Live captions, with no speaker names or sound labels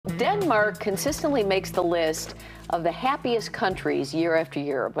Denmark consistently makes the list of the happiest countries year after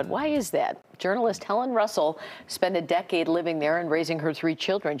year. But why is that? Journalist Helen Russell spent a decade living there and raising her 3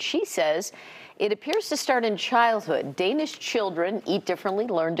 children. She says it appears to start in childhood. Danish children eat differently,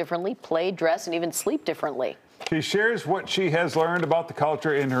 learn differently, play, dress, and even sleep differently. She shares what she has learned about the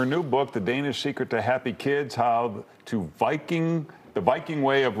culture in her new book, The Danish Secret to Happy Kids, how the Viking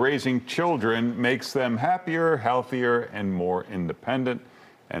way of raising children makes them happier, healthier, and more independent.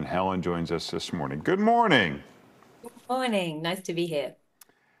 And Helen joins us this morning. Good morning. Good morning. Nice to be here.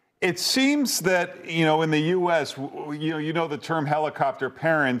 It seems that, in the U.S., you know the term helicopter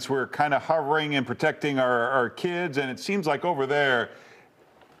parents. We're kind of hovering and protecting our kids. And it seems like over there,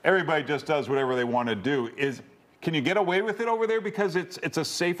 everybody just does whatever they want to do. Can you get away with it over there because it's a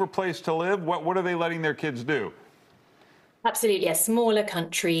safer place to live? What are they letting their kids do? Absolutely, a smaller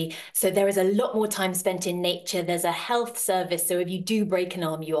country. So there is a lot more time spent in nature. There's a health service. So if you do break an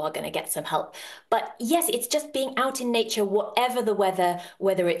arm, you are going to get some help. But yes, it's just being out in nature, whatever the weather,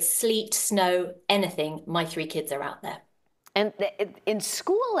 whether it's sleet, snow, anything. My 3 kids are out there. And in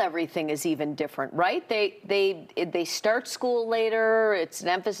school, everything is even different, right? They start school later. It's an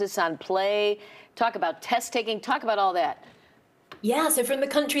emphasis on play. Talk about test taking. Talk about all that. Yeah, so from the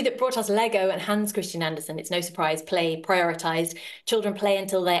country that brought us Lego and Hans Christian Andersen, it's no surprise, play prioritized. Children play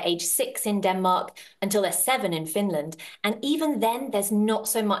until they're age 6 in Denmark, until they're 7 in Finland. And even then, there's not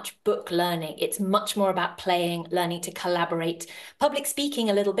so much book learning. It's much more about playing, learning to collaborate, public speaking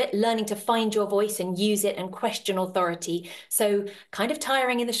a little bit, learning to find your voice and use it and question authority. So kind of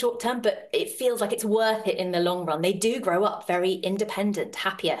tiring in the short term, but it feels like it's worth it in the long run. They do grow up very independent,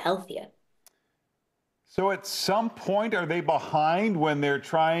 happier, healthier. So at some point, are they behind when they're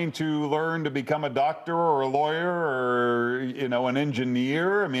trying to learn to become a doctor or a lawyer or, an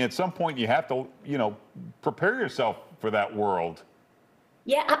engineer? I mean, at some point you have to, prepare yourself for that world.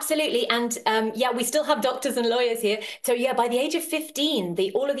 Yeah, absolutely. And we still have doctors and lawyers here. So yeah, by the age of 15,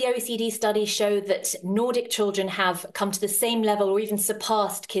 all of the OECD studies show that Nordic children have come to the same level or even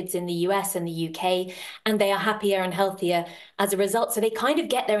surpassed kids in the US and the UK, and they are happier and healthier as a result. So they kind of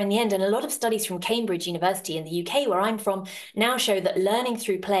get there in the end. And a lot of studies from Cambridge University in the UK, where I'm from, now show that learning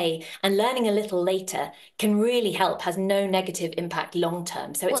through play and learning a little later can really help, has no negative impact long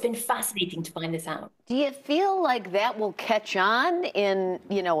term. So it's been fascinating to find this out. Do you feel like that will catch on in,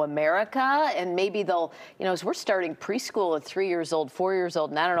 America? And maybe they'll, as we're starting preschool at 3 years old, 4 years old,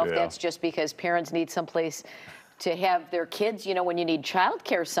 and I don't know if that's just because parents need someplace to have their kids, when you need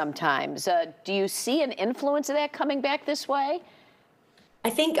childcare sometimes. Do you see an influence of that coming back this way? I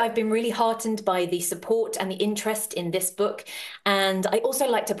think I've been really heartened by the support and the interest in this book. And I also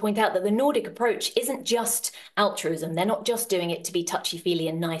like to point out that the Nordic approach isn't just altruism. They're not just doing it to be touchy-feely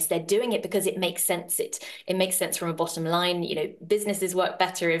and nice. They're doing it because it makes sense. It makes sense from a bottom line. Businesses work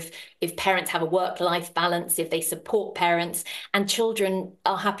better if parents have a work-life balance, if they support parents, and children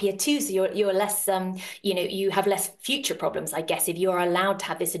are happier too. So you're less, you have less future problems, I guess, if you're allowed to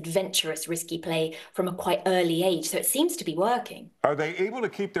have this adventurous, risky play from a quite early age. So it seems to be working. Are they able to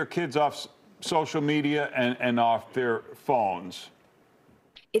keep their kids off social media and off their phones?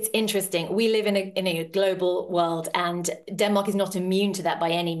 It's interesting. We live in a global world, and Denmark is not immune to that by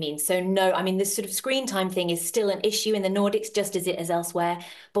any means. So no, I mean, this sort of screen time thing is still an issue in the Nordics, just as it is elsewhere.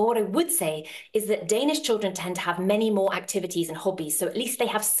 But what I would say is that Danish children tend to have many more activities and hobbies. So at least they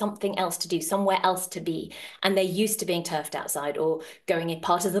have something else to do, somewhere else to be. And they're used to being turfed outside or going in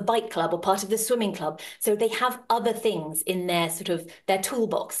part of the bike club or part of the swimming club. So they have other things in their their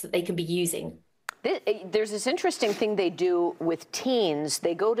toolbox that they can be using. There's this interesting thing they do with teens.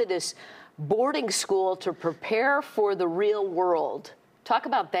 They go to this boarding school to prepare for the real world. Talk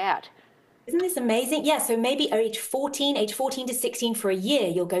about that. Isn't this amazing? Yeah, so maybe age 14 to 16 for a year,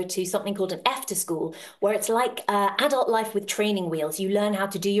 you'll go to something called an after school, where it's like adult life with training wheels. You learn how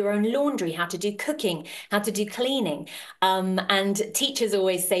to do your own laundry, how to do cooking, how to do cleaning. And teachers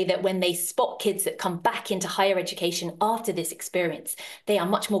always say that when they spot kids that come back into higher education after this experience, they are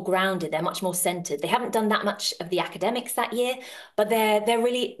much more grounded, they're much more centered. They haven't done that much of the academics that year, but they're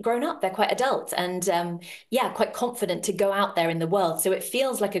really grown up, they're quite adult and quite confident to go out there in the world. So it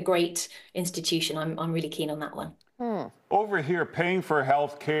feels like a great institution. I'm really keen on that one. Over here, paying for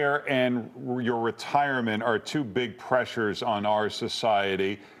health care and your retirement are 2 big pressures on our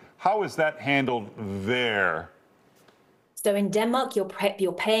society. How is that handled there? So in Denmark,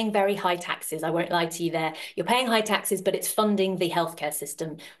 you're paying very high taxes. I won't lie to you there. You're paying high taxes, but it's funding the healthcare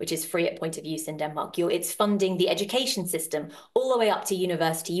system, which is free at point of use in Denmark. It's funding the education system all the way up to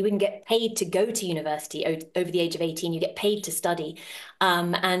university. You can get paid to go to university over the age of 18. You get paid to study.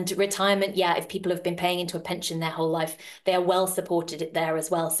 And retirement, yeah, if people have been paying into a pension their whole life, they are well supported there as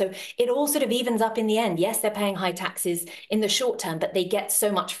well. So it all sort of evens up in the end. Yes, they're paying high taxes in the short term, but they get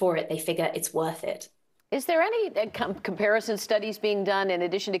so much for it, they figure it's worth it. Is there any comparison studies being done in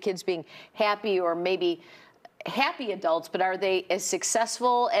addition to kids being happy or maybe happy adults, but are they as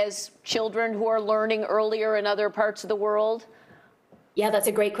successful as children who are learning earlier in other parts of the world? Yeah, that's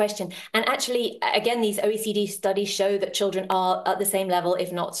a great question. And actually, again, these OECD studies show that children are at the same level,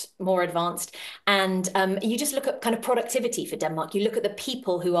 if not more advanced. And you just look at kind of productivity for Denmark. You look at the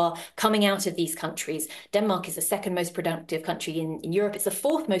people who are coming out of these countries. Denmark is the second most productive country in Europe. It's the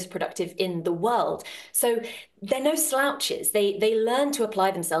fourth most productive in the world. So they're no slouches. They learn to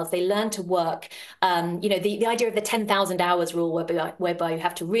apply themselves. They learn to work. The idea of the 10,000 hours rule, whereby you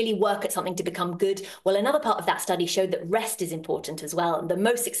have to really work at something to become good. Well, another part of that study showed that rest is important as well. And the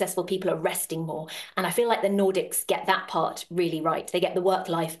most successful people are resting more. And I feel like the Nordics get that part really right. They get the work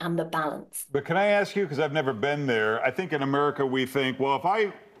life and the balance. But can I ask you, because I've never been there, I think in America we think, well, if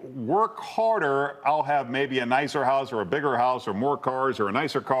I work harder, I'll have maybe a nicer house or a bigger house or more cars or a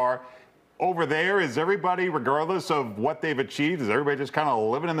nicer car. Over there, is everybody, regardless of what they've achieved, is everybody just kind of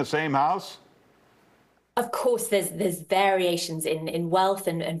living in the same house? Of course, there's variations in wealth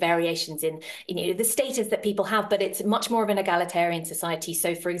and variations in the status that people have, but it's much more of an egalitarian society.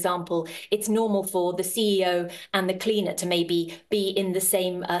 So, for example, it's normal for the CEO and the cleaner to maybe be in the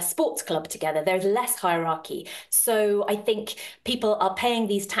same sports club together. There's less hierarchy. So I think people are paying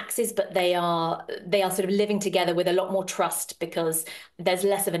these taxes, but they are sort of living together with a lot more trust because there's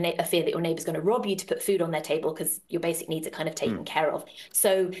less of a fear that your neighbor's going to rob you to put food on their table because your basic needs are kind of taken care of.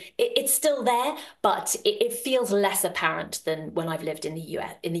 So it's still there, but it feels less apparent than when I've lived in the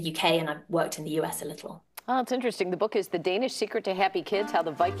UK, and I've worked in the US a little. Oh, it's interesting. The book is The Danish Secret to Happy Kids, How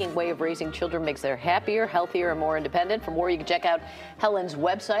the Viking Way of Raising Children Makes them happier, healthier, and more independent. For more, you can check out Helen's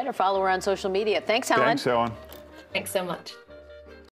website or follow her on social media. Thanks, Helen. Thanks, Helen. Thanks so much.